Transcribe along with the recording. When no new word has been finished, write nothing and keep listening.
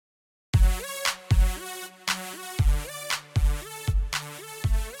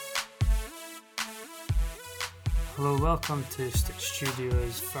Hello, welcome to Stitch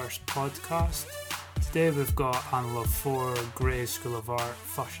Studio's first podcast. Today we've got a panel of 4 Grey School of Art,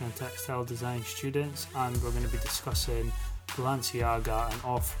 Fashion and Textile Design students, and we're going to be discussing Balenciaga and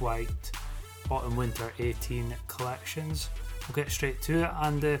Off-White Autumn-Winter 18 collections. We'll get straight to it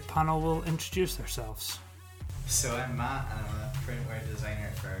and the panel will introduce themselves. So I'm Matt and I'm a printwear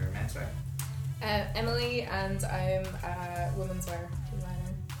designer for menswear. Emily, and I'm a women's wear designer.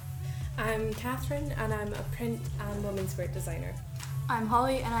 I'm Catherine and I'm a print and women's wear designer. I'm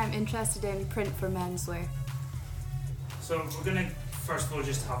Holly and I'm interested in print for menswear. So we're going to first of all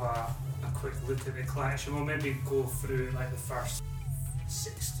just have a quick look at the collection. We'll maybe go through like the first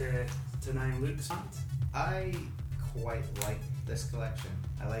 6 to 9 looks. I quite like this collection.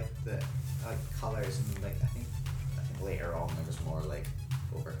 I like the colours and I think later on there was more like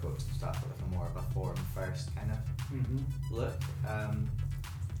overcoats and stuff, with a more of a form first kind of look.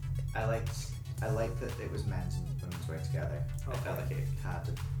 I liked that it was men's and women's wear together. Okay. I felt like it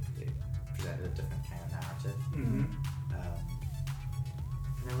presented a different kind of narrative.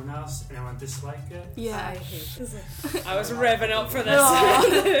 Anyone else? Anyone dislike it? Yeah, I hate it. I was revving up for this.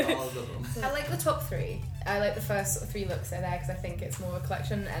 All of them. I like the top 3. I like the first sort of 3 looks are there because I think it's more of a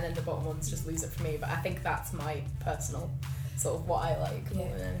collection, and then the bottom ones just lose it for me. But I think that's my personal sort of what I like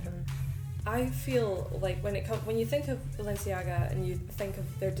more than anything. I feel like when you think of Balenciaga and you think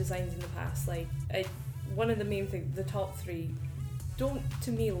of their designs in the past, one of the main things, the top 3 don't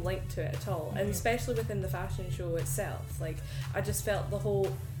to me link to it at all, and especially within the fashion show itself. I just felt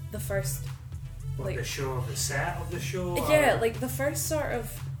the first the show of the set of the show. Yeah, the first sort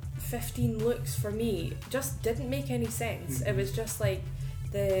of 15 looks for me just didn't make any sense. It was just the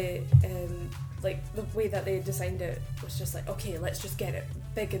way that they designed it was just okay, let's just get it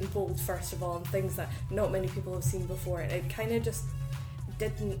big and bold first of all, and things that not many people have seen before, and it kind of just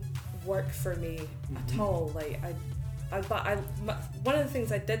didn't work for me at all. One of the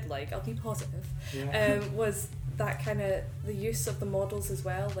things I did like, I'll be positive, was that kind of the use of the models as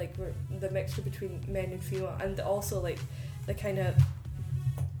well, the mixture between men and female, and also the kind of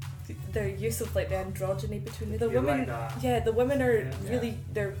their use of the androgyny between the women. Like that? Yeah, the women are really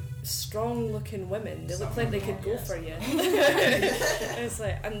they're strong looking women. They look like they could go for you. It's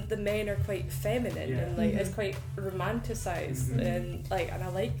and the men are quite feminine and it's quite romanticized and I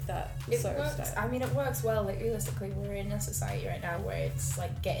like that sort of stuff. I mean, it works well. Realistically, we're in a society right now where it's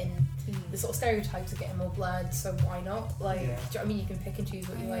getting the sort of stereotypes are getting more blurred. So why not? Do you know what I mean? You can pick and choose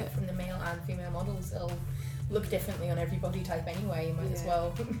what you like from the male and female models. They'll look differently on every body type anyway. You might as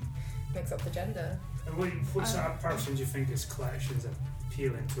well mix up the gender. And what sort of person do you think this collection's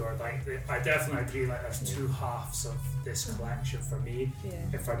appealing to? Or I definitely agree. There's 2 halves of this collection for me. Yeah.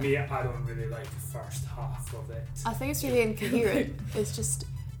 And for me, I don't really like the first half of it. I think it's really incoherent.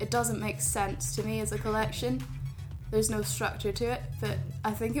 It doesn't make sense to me as a collection. There's no structure to it, but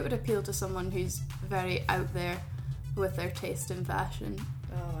I think it would appeal to someone who's very out there with their taste in fashion.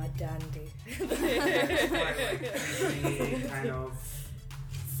 Oh, a dandy. Quite kind of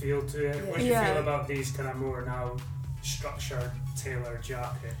feel to it. What do you feel about these kind of more now structured tailored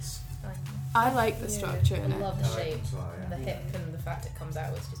jackets? I like the structure in I it. love the shape, the hip, and the fact it comes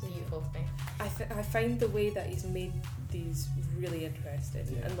out. It's just beautiful for me. I find the way that he's made these really interesting,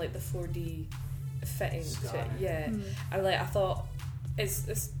 and the 4D fitting to it. And I thought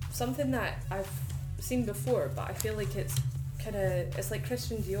it's something that I've seen before, but I feel like it's like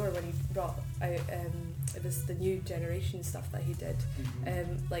Christian Dior when he brought out it was the new generation stuff that he did.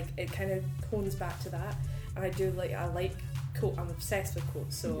 It kind of hones back to that, and I like coat. I'm obsessed with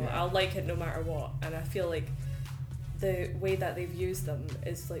coats, so I'll like it no matter what. And I feel like the way that they've used them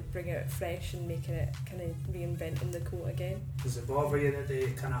is bringing it fresh and making it kind of reinventing the coat again. Does it bother you that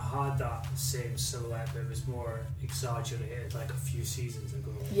they kind of had that same silhouette but it was more exaggerated a few seasons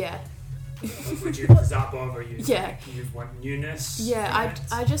ago? Yeah. Does that bother you? Yeah. You want newness? Yeah,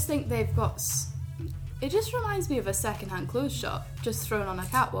 I just think they've got... It just reminds me of a second-hand clothes shop just thrown on a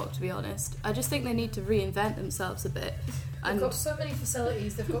catwalk, to be honest. I just think they need to reinvent themselves a bit. They've got so many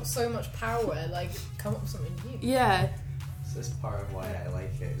facilities, they've got so much power, come up with something new. Yeah. So this part of why I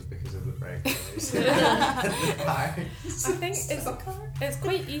like it is because of the bright colours. I think it's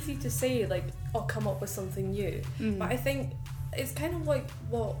quite easy to say, come up with something new. But I think it's kind of like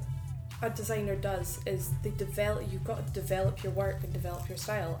what a designer does is you've got to develop your work and develop your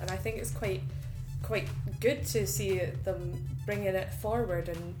style, and I think it's quite good to see them bringing it forward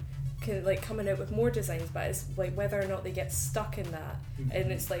and coming out with more designs, but it's whether or not they get stuck in that,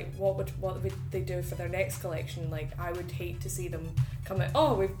 and it's what would they do for their next collection. I would hate to see them come out,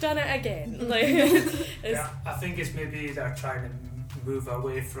 oh, we've done it again. I think it's maybe they're trying to move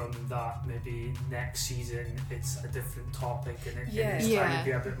away from that. Maybe next season it's a different topic and it's trying to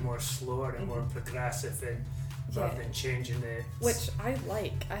be a bit more slower and more progressive and rather than changing it. Which I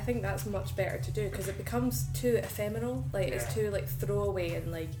like. I think that's much better to do because it becomes too ephemeral. Like it's too like throwaway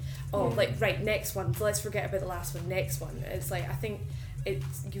and like like right, next one. Let's forget about the last one. Next one. It's like I think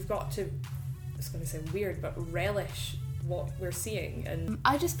you've got to. It's going to sound weird, but relish what we're seeing. And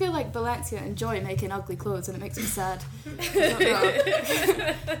I just feel like Balenciaga enjoy making ugly clothes, and it makes me sad. I don't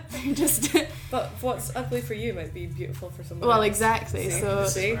know. Just. But what's ugly for you might be beautiful for someone. Well, else. exactly. So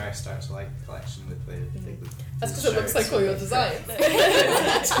this is where I start to like the collection with the that's because it looks like all your designs. Do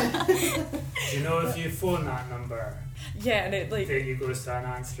you know if you phone that number? Yeah, and it like you go to an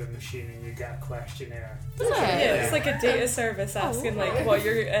answering machine and you get a questionnaire. Yeah, it's like a data service asking like what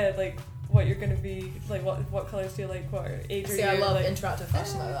you're what you're going to be like, what colours do you like, what age are you. I love like, interactive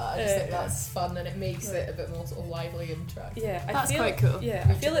fashion like that. I just think that's fun and it makes it a bit more sort of lively and interactive. Yeah, that's quite cool. Yeah,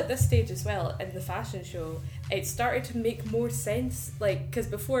 I feel at this stage as well in the fashion show it started to make more sense, like because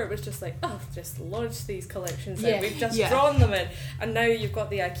before it was just like just launch these collections and we've just drawn them in, and now you've got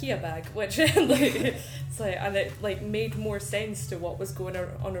the IKEA bag, which it's like, and it like made more sense to what was going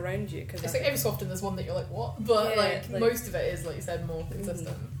on around you, because it's like every so often there's one that you're like what, but like most of it is like you said more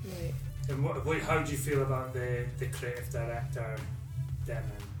consistent. Right. And how do you feel about the creative director, Demon?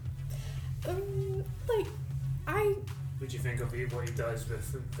 What do you think of what he does with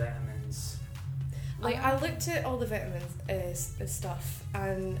vitamins? Like I looked at all the vitamins stuff,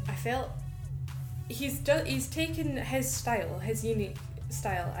 and I felt he's taken his style, his unique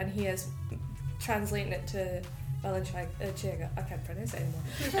style, and he is translating it to Balenciaga. I can't pronounce it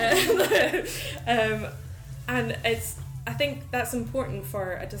anymore. And I think that's important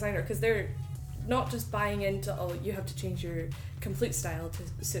for a designer, because they're not just buying into you have to change your complete style to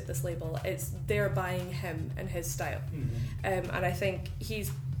suit this label. It's they're buying him and his style, and I think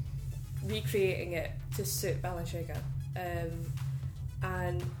he's recreating it to suit Balenciaga,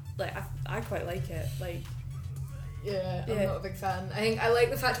 and like I quite like it. Like I'm not a big fan. I think I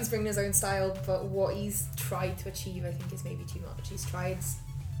like the fact he's bringing his own style, but what he's tried to achieve I think is maybe too much. He's tried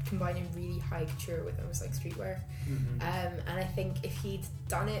combining really high couture with almost like streetwear, and I think if he'd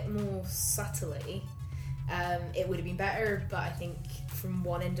done it more subtly, it would have been better. But I think from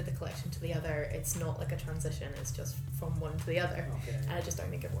one end of the collection to the other, it's not like a transition, it's just from one to the other, and I just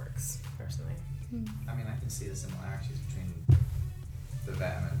don't think it works personally. I mean, I can see the similarities between the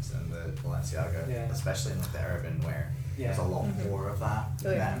vitamins and the Balenciaga, especially in like the urban wear. There's a lot more of that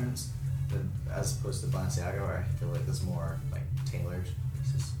in vitamins as opposed to Balenciaga, where I feel like there's more like tailored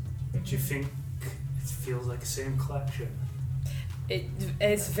pieces. Do you think it feels like the same collection? It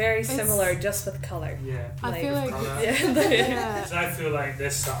is very similar, just with colour. Yeah, I feel like Because I feel like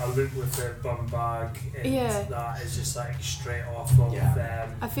this sort of look with the bum bag and that is just like straight off of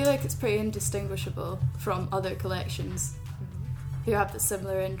them. I feel like it's pretty indistinguishable from other collections who have the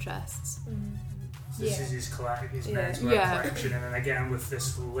similar interests. So this is his menswear collection, and then again with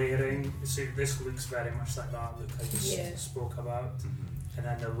this layering, so this looks very much like that look I just spoke about, and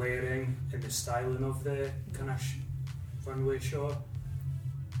then the layering and the styling of the kind of runway show.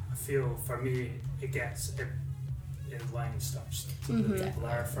 I feel for me it gets it line starts to really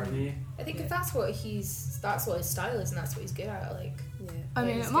blur for me. I think if that's what his style is and that's what he's good at, like I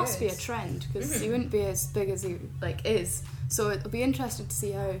mean it must be a trend, because he wouldn't be as big as he like is, so it'll be interesting to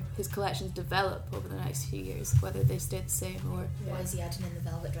see how his collections develop over the next few years, whether they stay the same or why is he adding in the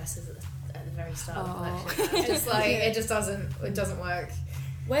velvet dresses at the very start of the collection? It's just like it doesn't work.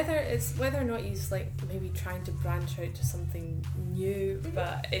 Whether or not he's like maybe trying to branch out to something new,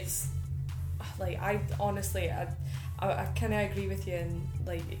 but it's like I honestly I kind of agree with you, and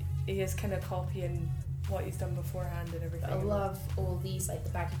like he is kind of copying what he's done beforehand and everything. I love all these like the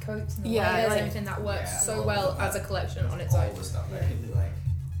baggy coats and the layers, and everything that works so well as a collection on its own. All the stuff I really like.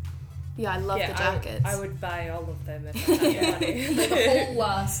 I love the jackets. I would buy all of them if I had the money. Like the whole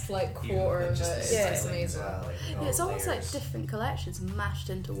last like quarter of it is just amazing. It's almost like different collections mashed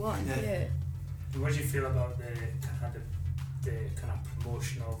into one. And what do you feel about the kind of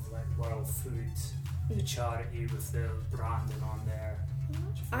promotion of like World Food, the charity with the branding on there? Do you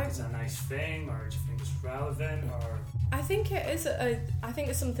think it's a nice thing, or do you think it's relevant, or? I think it is. I think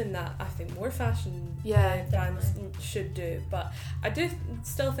it's something that I think more fashion brands should do, but I do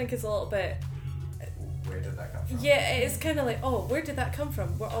still think it's a little bit. Where did that come from? Yeah, it's kind of like, where did that come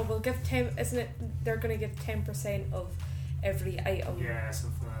from? We'll give 10. Isn't it? They're going to give 10% of every item. Yeah,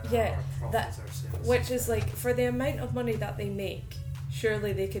 something like that. Yeah, or profits or sales. Which is like, for the amount of money that they make,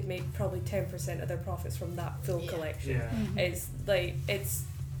 surely they could make probably 10% of their profits from that full collection. Yeah. It's like it's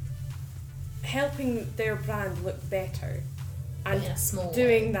helping their brand look better and in a small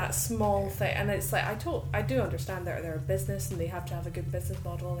doing way. that small thing. And it's like I do understand that they're a business and they have to have a good business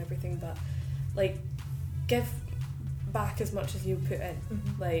model and everything, but like give back as much as you put in.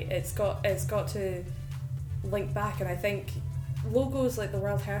 Like it's got to link back. And I think logos like the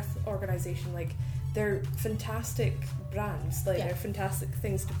World Health Organization, like they're fantastic brands, like they're fantastic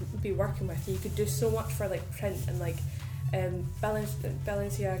things to be working with. You could do so much for like print and like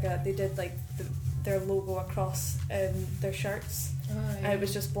Balenciaga, they did like their logo across their shirts, and it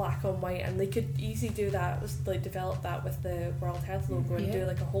was just black on white, and they could easily do that. It was like develop that with the World Health logo and do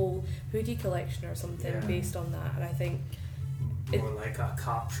like a whole hoodie collection or something based on that. And I think more like a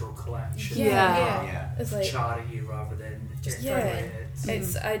capsule collection. It's like charity rather than just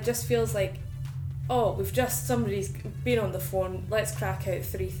it just feels like, oh, somebody's been on the phone, let's crack out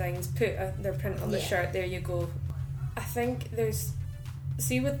 3 things, put their print on the shirt, there you go. I think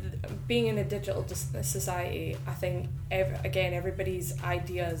with being in a digital society, I think everybody's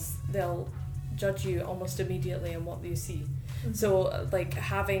ideas, they'll judge you almost immediately on what you see. So like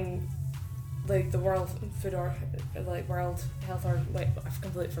having like the World Health I've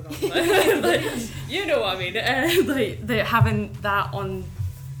completely forgotten like, you know what I mean, like they're having that on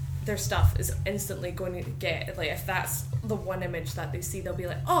their stuff is instantly going to get, like, if that's the one image that they see, they'll be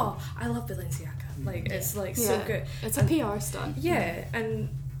like, oh, I love Balenciaga, like it's like so good. It's a PR stunt. And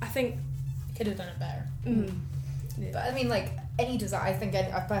I think could have done it better. But I mean, like any design, I think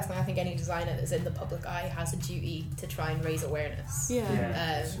any designer that's in the public eye has a duty to try and raise awareness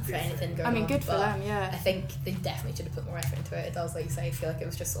for anything going on. I mean, good for them, I think they definitely should have put more effort into it. It does, like you say, I feel like it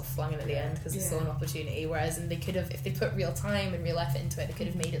was just sort of flung in at the end because they saw an opportunity, whereas they could have, if they put real time and real effort into it, they could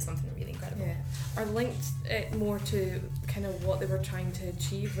have made it something really incredible. Or linked it more to kind of what they were trying to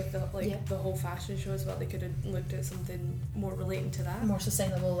achieve with the whole fashion show as well. They could have looked at something more relating to that, more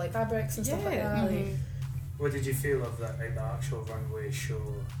sustainable, like fabrics and stuff like that. What did you feel of that, like the actual runway show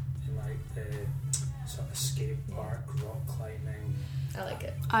and like the sort of skate park, rock climbing? I like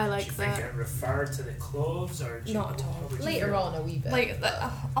it. I like do you that. think it referred to the clothes or not at all? Later on, a wee bit. Like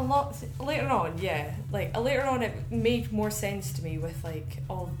a lot later on, later on it made more sense to me with like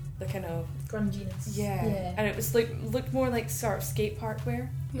all the kind of grunginess. And it was like looked more like sort of skate park wear.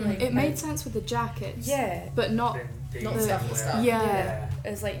 Like, it made sense with the jackets. But not the stuff.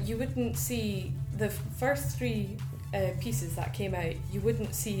 It's like you wouldn't see the first 3 pieces that came out, you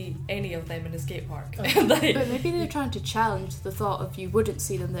wouldn't see any of them in a skate park. But maybe they're trying to challenge the thought of you wouldn't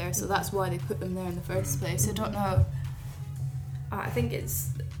see them there, so that's why they put them there in the first place. I don't know. I think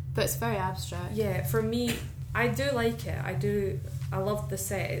but it's very abstract. For me, I do like it. I love the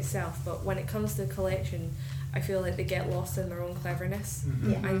set itself, but when it comes to the collection, I feel like they get lost in their own cleverness,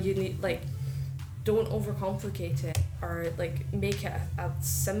 and you need, like, don't overcomplicate it, or like make it a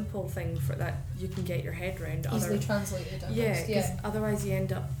simple thing for that you can get your head around. Easily translated. Because otherwise you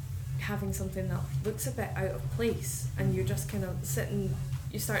end up having something that looks a bit out of place, and you're just kind of sitting.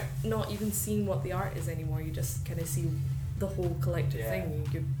 You start not even seeing what the art is anymore. You just kind of see the whole collective thing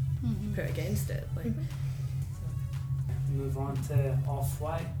you put against it. Like. Move on to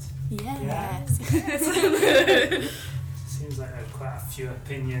Off-White. Yes. Seems like there's quite a few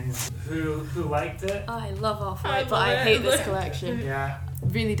opinions. Who liked it? I love Off-White, but I hate this collection.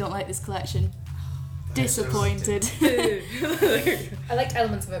 Really don't like this collection. Disappointed. I liked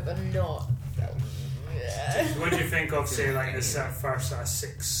elements of it, but not. What do you think of, say, like the first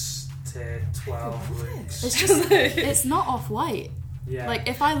 6 to 12 looks? It's just, it's not Off-White. Yeah. Like,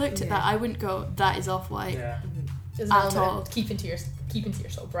 if I looked at that, I wouldn't go, that is Off-White. At all. Keep into your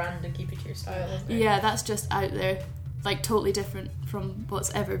sort of brand and keep it to your style. Isn't it? Yeah, that's just out there. Like, totally different from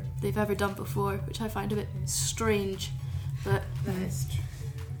they've ever done before, which I find a bit strange. But that is true.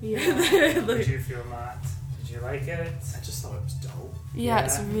 Yeah. How did you feel, Matt? Did you like it? I just thought it was dull. Yeah,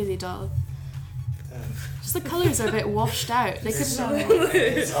 it's really dull. Just the colours are a bit washed out. They could have done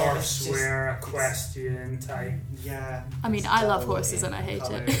horseware, equestrian type. Yeah. I mean, I love horses and I hate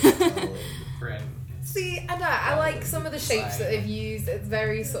it. See, and I like some of the shapes that they've used. It's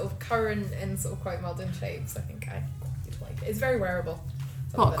very sort of current and sort of quite modern shapes. I think I quite like it. It's very wearable.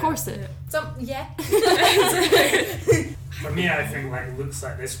 Well, of course it. For me, I think like looks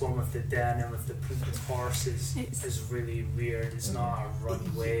like this one with the denim with the printed horses is really weird. It's not a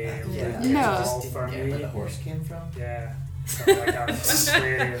runway. No. For me, where the horse came from. Yeah. Like a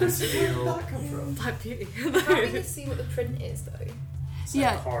sleigh and steel. Black Beauty. Can't really see what the print is though. It's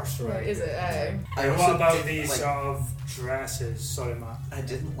like horse riding. Is it? And what about these sort of dresses? Sorry, Matt. I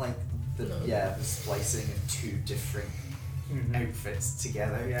didn't like the splicing of 2 different outfits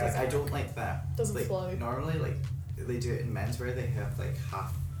together. Like, I don't like that. Doesn't flow. Normally, like they do it in menswear. They have like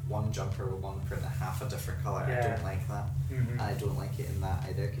half one jumper with one print and half a different colour. I don't like that. And I don't like it in that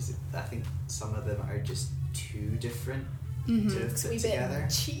either, because I think some of them are just too different to put together.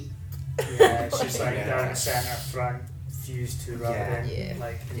 Cheap. Yeah, it's just like down the centre front fused to rather than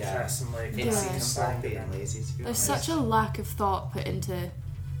like interestingly. It seems sloppy and lazy, to be There's honest. such a lack of thought put into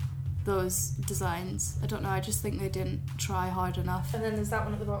those designs. I don't know, I just think they didn't try hard enough. And then there's that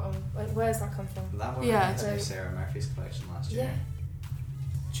one at the bottom. Like, where's that come from? That one Yeah. was Sarah Murphy's collection last year.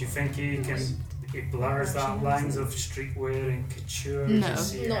 Do you think he blurs that lines of streetwear and couture? No.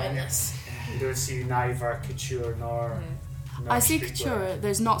 Not in this. You don't see neither couture nor I see streetwear. couture,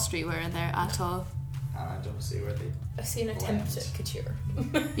 there's not streetwear in there at all. And I don't see where they... I've seen an attempt at couture.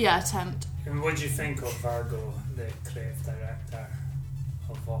 Yeah, attempt. And what do you think of Virgo, the creative director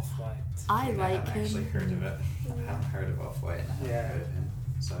of Off-White? I like haven't actually him. heard of it. I haven't heard of Off-White and I haven't heard of him.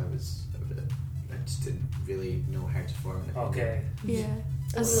 So I just didn't really know how to form an opinion. Okay. Yeah.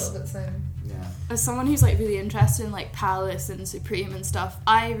 It was a little bit same. Yeah. As someone who's like really interested in like Palace and Supreme and stuff,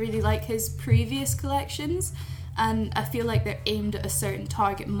 I really like his previous collections, and I feel like they're aimed at a certain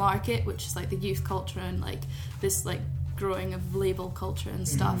target market, which is like the youth culture and like this like growing of label culture and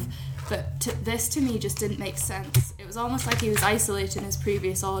stuff. But this to me just didn't make sense. It was almost like he was isolating his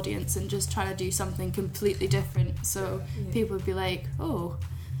previous audience and just trying to do something completely different, so people would be like, oh,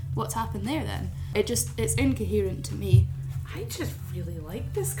 what's happened there then? It's incoherent to me. I just really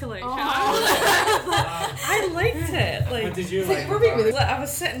like this collection. Oh. I liked it. Like, What did you Like, like? we're being really- like, I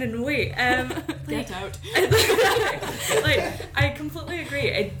was sitting in wait. Get out. Like, I completely agree.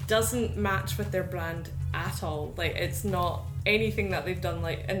 It doesn't match with their brand at all. Like, it's not anything that they've done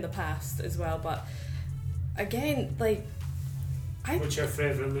like in the past as well. But again, like, What's your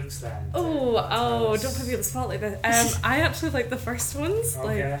favourite looks then? don't put me on the spot like this. I actually like the first ones.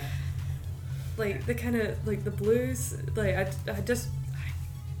 Okay. Like the kind of like the blues. Like I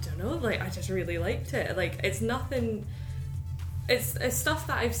don't know. Like I just really liked it. Like it's nothing. It's stuff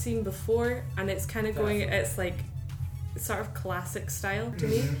that I've seen before, and it's kind of going. Definitely. It's like sort of classic style to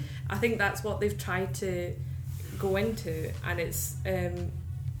me. I think that's what they've tried to go into, and it's.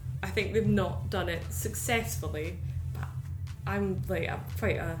 I think they've not done it successfully, but I'm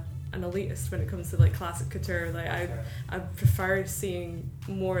quite an elitist when it comes to like classic couture. Like I prefer seeing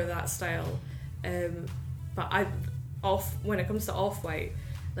more of that style. But when it comes to Off-White,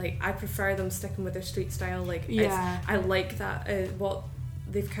 like I prefer them sticking with their street style. Like I like that what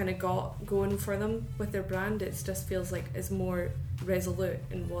they've kind of got going for them with their brand. It just feels like it's more resolute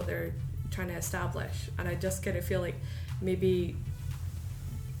in what they're trying to establish, and I just kind of feel like maybe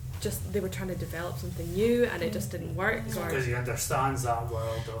just they were trying to develop something new and it just didn't work. Because he understands that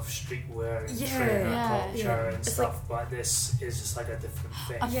world of streetwear and Yeah, trainer yeah, culture yeah. and It's stuff, but this is just like a different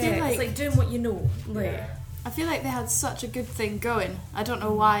thing. I feel like- it's like doing what you know. Like Yeah. I feel like they had such a good thing going. I don't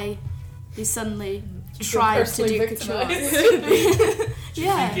know why they suddenly You've tried been to do personally couture. victimised. Do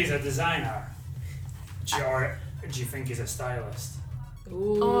you think he's a designer? Or do you think he's a stylist?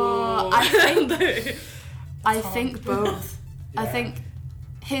 Oh, I think both. I Yeah. think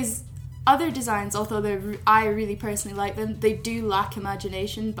his other designs, although I really personally like them, they do lack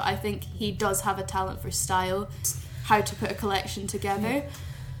imagination, but I think he does have a talent for style, how to put a collection together.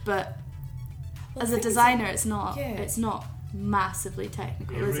 But as a designer, it's not massively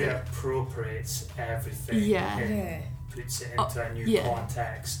technical, He is it? reappropriates everything Yeah. and puts it into a new yeah.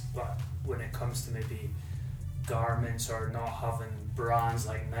 context, but when it comes to maybe garments or not having brands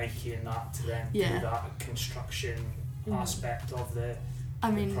like Nike and that to then Yeah. do that construction aspect of the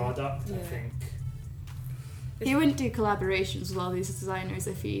product, I Yeah. think He wouldn't do collaborations with all these designers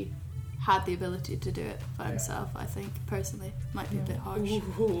if he had the ability to do it by himself. I think personally might be a bit harsh.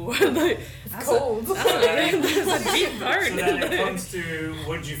 That's Cold. That's a deep burn. so then it comes to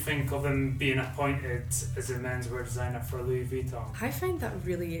what do you think of him being appointed as a menswear designer for Louis Vuitton? I find that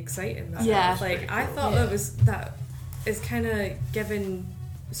really exciting. Yeah. Like I thought it was that is kind of giving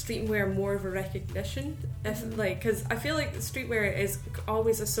streetwear more of a recognition. If because I feel like streetwear is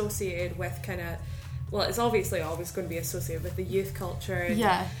always associated with kind of. Well, it's obviously always going to be associated with the youth culture. And,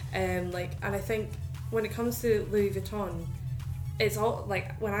 Yeah. and I think when it comes to Louis Vuitton, it's all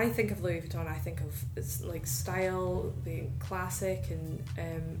like when I think of Louis Vuitton, I think of it's like style, being classic, and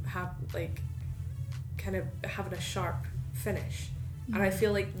have like kind of having a sharp finish. And I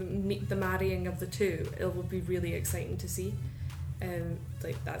feel like the marrying of the two, it will be really exciting to see.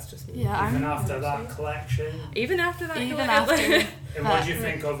 Like that's just me. Yeah, Even after that collection. Even after that. Even collection. after. And what do you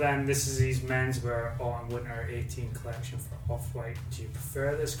think of then? This is his menswear autumn winter 18 collection for Off-White. Do you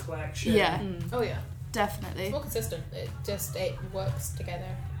prefer this collection? Yeah, Oh yeah, definitely. it's more consistent. It works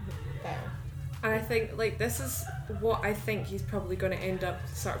together better. And I think like this is what I think he's probably going to end up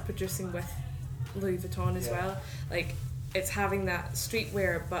sort of producing with Louis Vuitton as well. Like, it's having that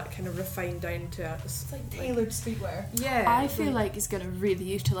streetwear but kind of refined down to it's like tailored streetwear. Yeah, I feel like he's going to really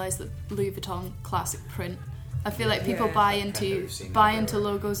utilise the Louis Vuitton classic print. I feel like people buy into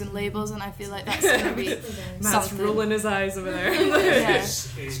logos and labels, and I feel like that's going to be Matt's something. rolling his eyes over there. Yeah.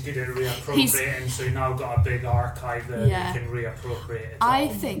 He's good at reappropriating, so he's now got a big archive that he can reappropriate it I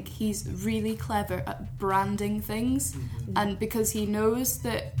all. think he's really clever at branding things, and because he knows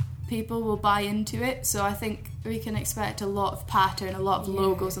that people will buy into it, so I think we can expect a lot of pattern, a lot of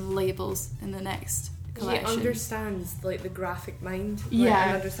logos and labels in the next collection. He understands like the graphic mind, and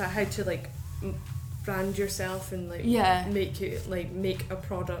understand how to like brand yourself and like make it like make a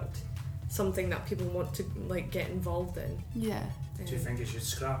product something that people want to like get involved in. Yeah. Do you think he should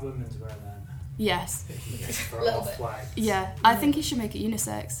scrap women's wear then? Yes. For off-white. Yeah, I think he should make it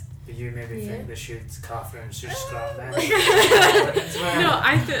unisex. But you maybe think they should, Catherine should scrap men? No,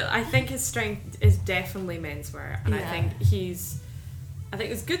 I think his strength is definitely menswear, and I think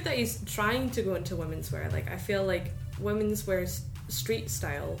it's good that he's trying to go into women's wear. Like, I feel like women's wear street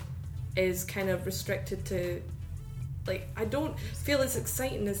style is kind of restricted to, like, I don't feel as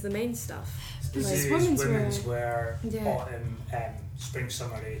exciting as the men's stuff. This Like, is women's wear, autumn, spring,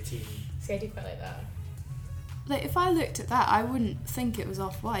 summer 18. See, I do quite like that. Like, if I looked at that, I wouldn't think it was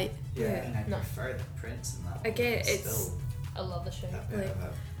off-white. Yeah, and I prefer the prints in that one. Again, It's it's still I love the shape. a bit of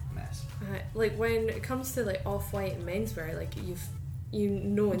a mess. like when it comes to like off-white and menswear, like you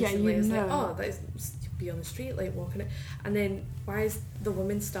know instantly, it's like, oh, that is be on the street like walking it, and then why is the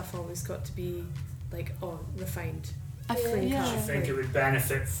women's stuff always got to be like refined? Do you think it would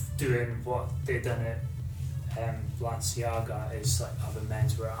benefit doing what they done at Balenciaga, is like having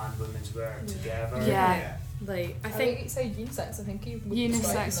menswear and women's wear together? Yeah. Like I think think you say unisex. I think you would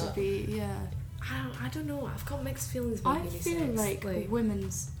Unisex would be, I don't know. I've got mixed feelings about I unisex. feel like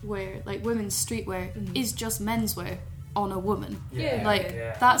women's wear, like women's streetwear, is just menswear on a woman.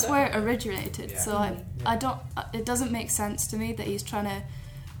 That's where it originated. So I don't. It doesn't make sense to me that he's trying to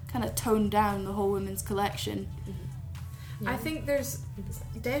kind of tone down the whole women's collection. I think there's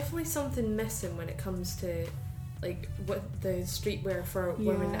definitely something missing when it comes to like what the streetwear for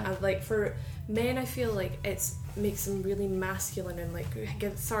women. Like for men, I feel like it's makes them really masculine and like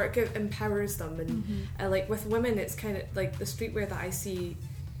empowers them, and like with women, it's kind of like the streetwear that I see.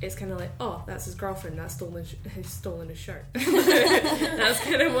 It's kind of like, oh, that's his girlfriend. That's stolen his shirt. That's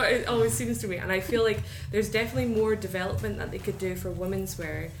kind of what it always seems to me. And I feel like there's definitely more development that they could do for women's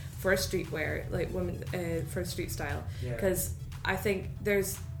wear, for streetwear, like women for street style. Because I think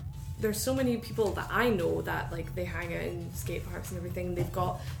there's so many people that I know that like they hang out in skate parks and everything. They've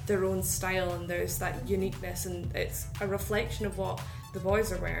got their own style and there's that uniqueness, and it's a reflection of what the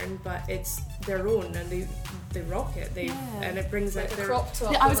boys are wearing, but it's their own, and they rock it. And it brings out their crop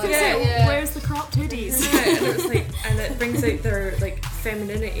top. I was going to say, where's the cropped hoodies? and it's like, and it brings out their like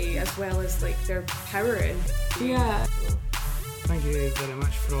femininity as well as like their power and Thank you very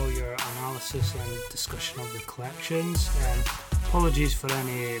much for all your analysis and discussion of the collections. Apologies for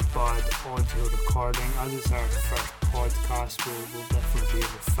any bad audio recording. As it's our first podcast, we'll definitely be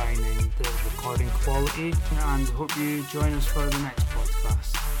refining the recording quality, and hope you join us for the next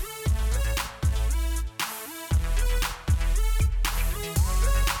podcast.